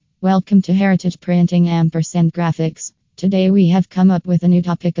Welcome to Heritage Printing Ampersand Graphics. Today we have come up with a new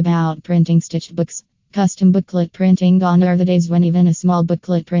topic about printing stitch books. Custom booklet printing. Gone are the days when even a small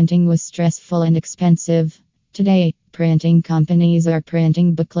booklet printing was stressful and expensive. Today, printing companies are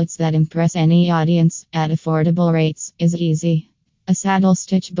printing booklets that impress any audience at affordable rates. Is easy. A saddle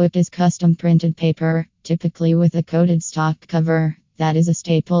stitch book is custom printed paper, typically with a coated stock cover. That is a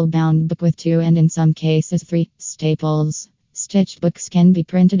staple bound book with 2 and in some cases 3 staples. Stitch books can be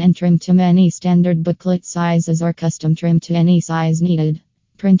printed and trimmed to many standard booklet sizes or custom trimmed to any size needed.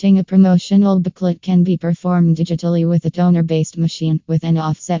 Printing a promotional booklet can be performed digitally with a toner-based machine with an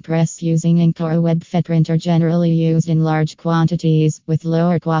offset press using ink or a web-fed printer generally used in large quantities with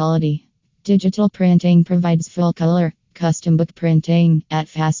lower quality. Digital printing provides full color, custom book printing at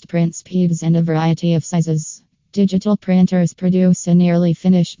fast print speeds and a variety of sizes. Digital printers produce a nearly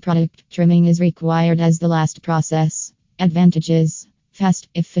finished product. Trimming is required as the last process. Advantages: fast,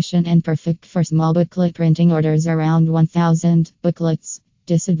 efficient, and perfect for small booklet printing orders around 1,000 booklets.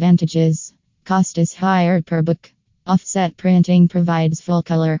 Disadvantages: cost is higher per book. Offset printing provides full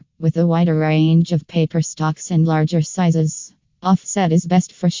color, with a wider range of paper stocks and larger sizes. Offset is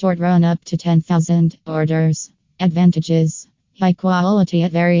best for short run up to 10,000 orders. Advantages: high quality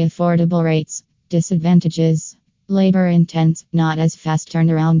at very affordable rates. Disadvantages: labor intense, not as fast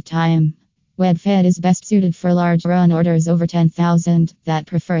turnaround time. Web-fed is best suited for large run orders over 10,000 that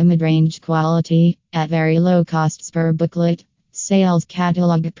prefer mid-range quality at very low costs per booklet. Sales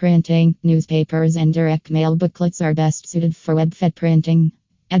catalog printing, newspapers and direct mail booklets are best suited for web-fed printing.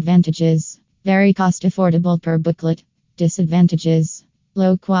 Advantages: very cost affordable per booklet. Disadvantages: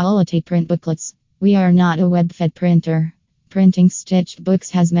 low quality print booklets. We are not a web-fed printer. Printing stitched books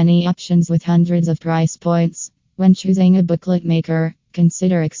has many options with hundreds of price points. When choosing a booklet maker,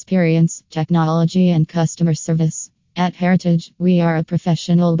 consider experience, technology, and customer service. At Heritage, we are a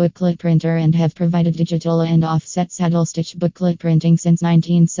professional booklet printer and have provided digital and offset saddle stitch booklet printing since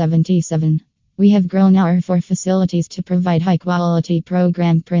 1977. We have grown our 4 facilities to provide high quality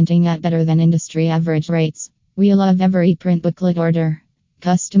program printing at better than industry average rates. We love every print booklet order.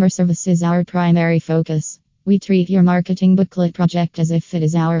 Customer service is our primary focus. We treat your marketing booklet project as if it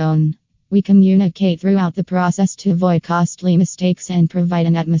is our own. We communicate throughout the process to avoid costly mistakes and provide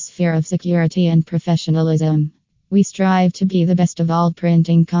an atmosphere of security and professionalism. We strive to be the best of all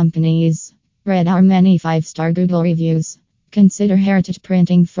printing companies. Read our many 5-star Google reviews. Consider Heritage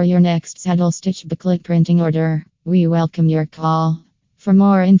Printing for your next saddle stitch booklet printing order. We welcome your call. For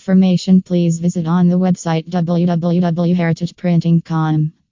more information, please visit on the website www.heritageprinting.com.